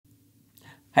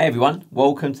Hey everyone,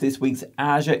 welcome to this week's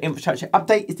Azure Infrastructure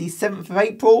Update. It's the 7th of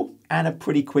April and a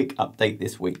pretty quick update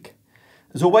this week.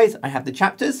 As always, I have the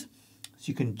chapters, so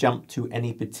you can jump to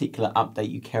any particular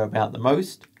update you care about the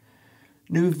most.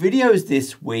 New videos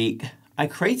this week. I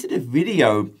created a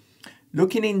video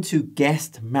looking into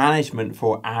guest management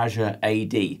for Azure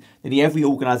AD. Nearly every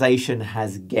organization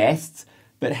has guests,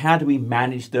 but how do we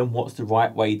manage them? What's the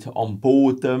right way to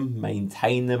onboard them,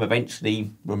 maintain them,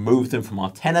 eventually remove them from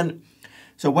our tenant?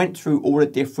 So I went through all the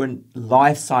different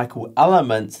lifecycle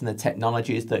elements and the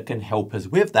technologies that can help us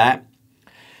with that.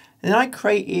 And then I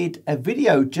created a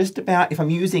video just about if I'm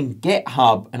using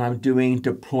GitHub and I'm doing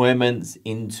deployments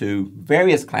into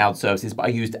various cloud services, but I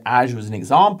used Azure as an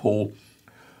example,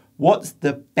 what's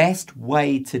the best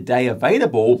way today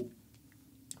available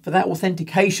for that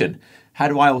authentication? How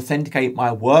do I authenticate my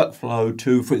workflow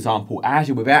to, for example,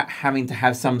 Azure without having to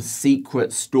have some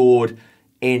secret stored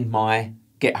in my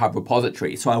GitHub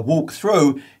repository? So I walk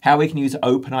through how we can use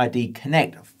OpenID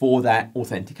Connect for that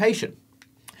authentication.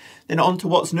 Then on to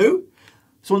what's new.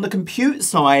 So on the compute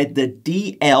side, the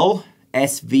DL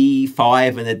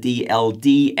SV5 and the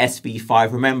DLD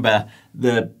SV5, remember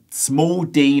the small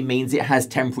d means it has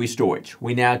temporary storage.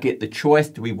 We now get the choice,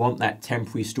 do we want that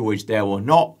temporary storage there or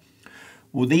not?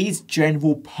 Well, these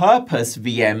general purpose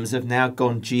VMs have now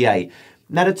gone GA.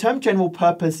 Now, the term general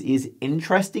purpose is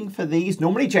interesting for these.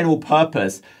 Normally, general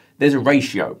purpose, there's a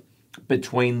ratio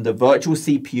between the virtual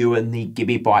CPU and the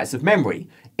gigabytes of memory.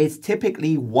 It's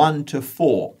typically 1 to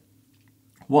 4.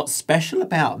 What's special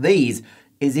about these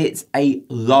is it's a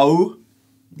low,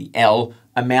 the L,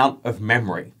 amount of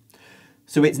memory.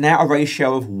 So it's now a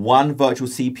ratio of 1 virtual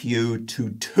CPU to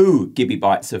 2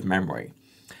 gigabytes of memory.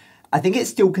 I think it's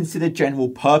still considered general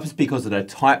purpose because of the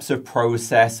types of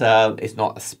processor. It's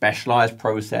not a specialized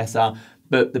processor,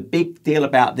 but the big deal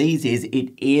about these is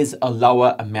it is a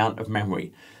lower amount of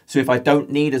memory. So if I don't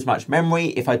need as much memory,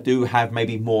 if I do have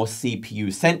maybe more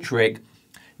CPU centric,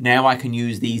 now I can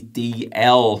use these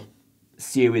DL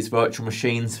series virtual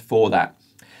machines for that.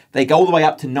 They go all the way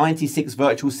up to 96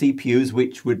 virtual CPUs,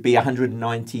 which would be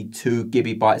 192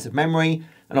 gigabytes of memory.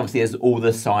 And obviously there's all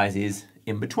the sizes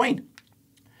in between.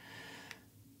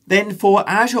 Then for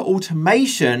Azure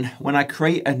Automation, when I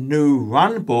create a new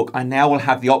runbook, I now will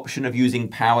have the option of using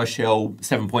PowerShell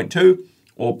 7.2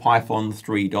 or Python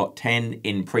 3.10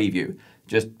 in preview.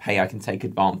 Just, hey, I can take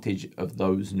advantage of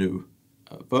those new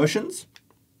versions.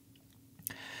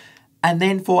 And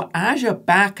then for Azure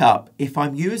Backup, if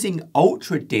I'm using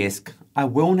Ultra Disk, I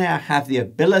will now have the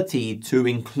ability to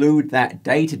include that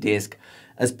data disk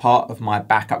as part of my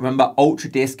backup. Remember, Ultra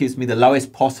Disk gives me the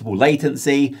lowest possible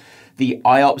latency. The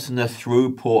IOPS and the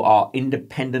throughput are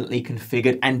independently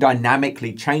configured and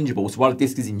dynamically changeable. So while the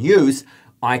disk is in use,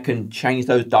 I can change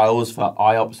those dials for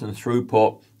IOPS and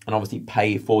throughput and obviously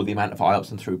pay for the amount of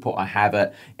IOPS and throughput I have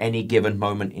at any given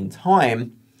moment in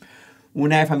time. Well,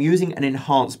 now if I'm using an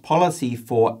enhanced policy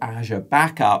for Azure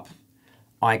Backup,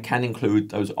 I can include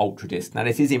those Ultra Disks. Now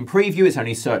this is in preview, it's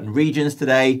only certain regions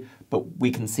today, but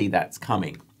we can see that's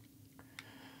coming.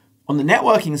 On the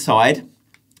networking side,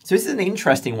 so this is an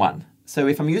interesting one. So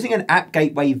if I'm using an App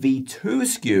Gateway v2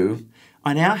 SKU,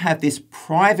 I now have this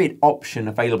private option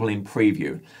available in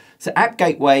preview. So App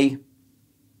Gateway,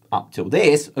 up till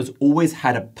this, has always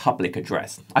had a public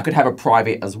address. I could have a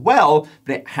private as well,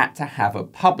 but it had to have a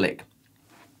public.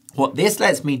 What this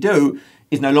lets me do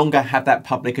is no longer have that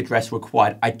public address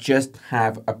required. I just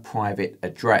have a private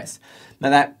address. Now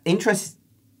that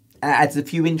adds a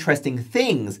few interesting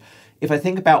things. If I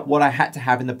think about what I had to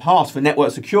have in the past for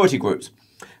network security groups,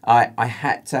 I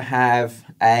had to have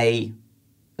a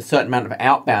certain amount of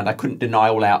outbound. I couldn't deny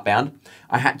all outbound.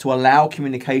 I had to allow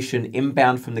communication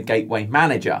inbound from the gateway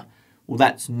manager. Well,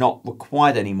 that's not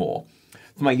required anymore.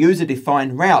 For my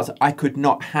user-defined routes, I could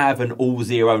not have an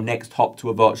all-zero next hop to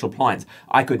a virtual appliance.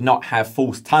 I could not have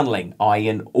false tunneling, i.e.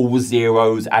 an all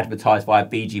zeros advertised via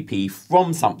BGP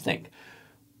from something.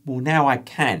 Well, now I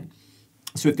can.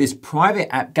 So with this private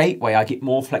app gateway, I get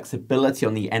more flexibility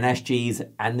on the NSGs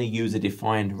and the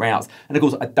user-defined routes. And of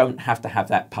course, I don't have to have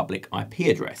that public IP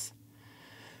address.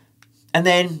 And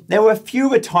then there were a few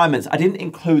retirements. I didn't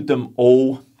include them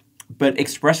all, but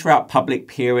ExpressRoute public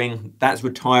peering, that's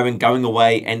retiring, going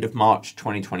away end of March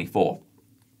 2024.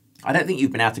 I don't think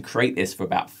you've been able to create this for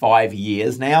about 5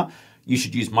 years now. You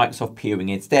should use Microsoft peering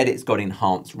instead. It's got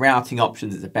enhanced routing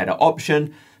options. It's a better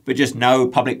option, but just know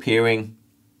public peering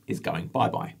is going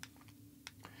bye-bye.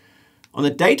 On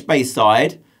the database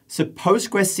side, so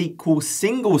PostgreSQL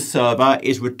single server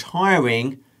is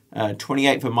retiring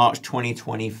 28th of March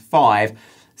 2025.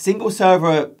 Single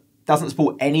server, doesn't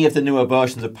support any of the newer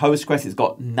versions of Postgres. It's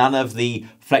got none of the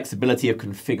flexibility of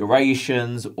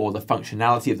configurations or the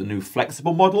functionality of the new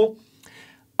flexible model.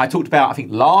 I talked about, I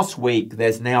think last week,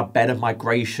 there's now better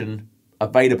migration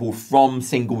available from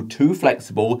single to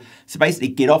flexible. So basically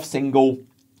get off single,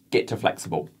 get to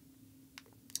flexible.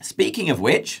 Speaking of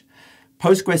which,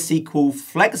 PostgreSQL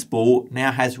Flexible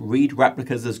now has read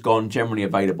replicas as gone generally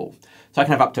available. So I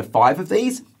can have up to 5 of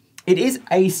these. It is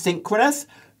asynchronous,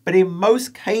 but in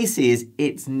most cases,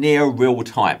 it's near real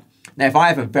time. Now, if I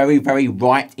have a very, very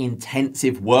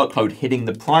write-intensive workload hitting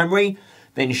the primary,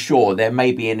 then sure, there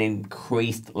may be an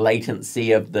increased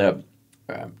latency of the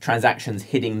transactions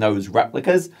hitting those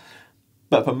replicas.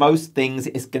 But for most things,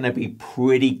 it's going to be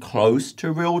pretty close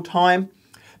to real time.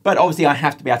 But obviously, I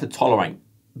have to be able to tolerate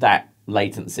that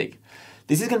latency.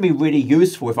 This is going to be really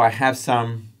useful if I have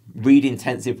some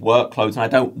read-intensive workloads and I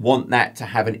don't want that to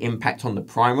have an impact on the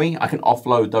primary. I can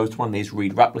offload those to one of these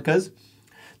read replicas.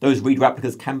 Those read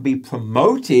replicas can be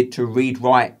promoted to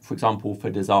read-write, for example, for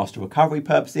disaster recovery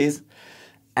purposes.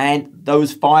 And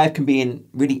those 5 can be in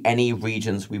really any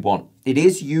regions we want. It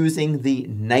is using the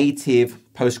native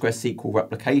PostgreSQL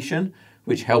replication,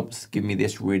 which helps give me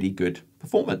this really good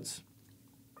performance.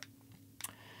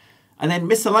 And then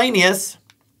miscellaneous.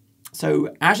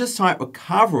 So Azure Site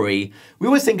Recovery, we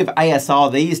always think of ASR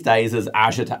these days as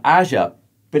Azure to Azure,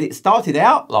 but it started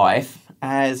out life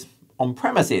as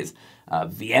on-premises.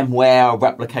 VMware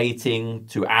replicating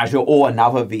to Azure or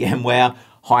another VMware,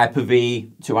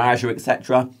 Hyper-V to Azure,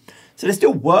 etc. So they're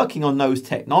still working on those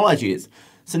technologies.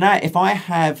 So now if I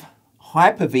have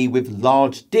Hyper-V with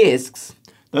large disks,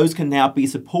 those can now be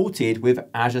supported with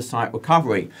Azure Site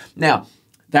Recovery. Now,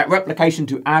 that replication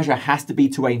to Azure has to be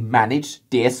to a managed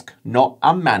disk, not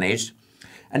unmanaged.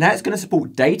 And that's going to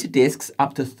support data disks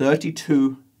up to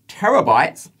 32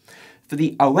 terabytes. For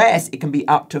the OS, it can be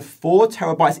up to 4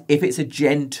 terabytes if it's a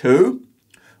Gen 2,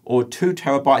 or 2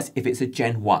 terabytes if it's a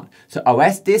Gen 1. So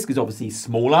OS disk is obviously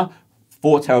smaller,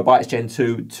 4 terabytes Gen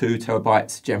 2, 2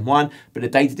 terabytes Gen 1, but a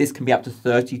data disk can be up to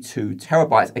 32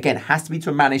 terabytes. Again, it has to be to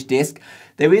a managed disk.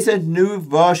 There is a new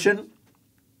version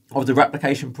of the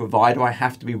replication provider I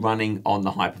have to be running on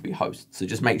the Hyper-V host. So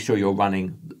just make sure you're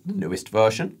running the newest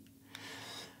version.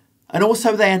 And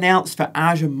also they announced for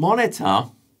Azure Monitor,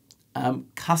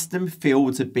 custom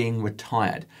fields are being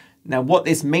retired. Now what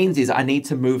this means is I need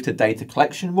to move to data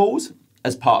collection rules.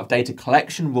 As part of data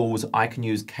collection rules, I can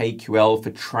use KQL for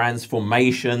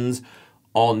transformations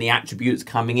on the attributes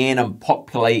coming in and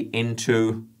populate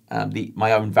into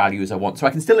my own values I want. So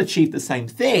I can still achieve the same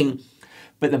thing,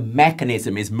 but the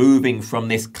mechanism is moving from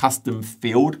this custom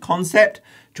field concept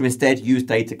to instead use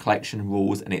data collection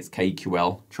rules and its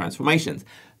KQL transformations.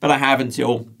 But I have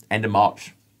until end of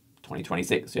March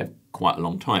 2026, so you have quite a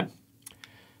long time.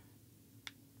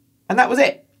 And that was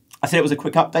it. I said it was a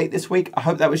quick update this week. I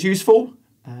hope that was useful.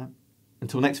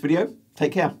 Until next video,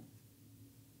 take care.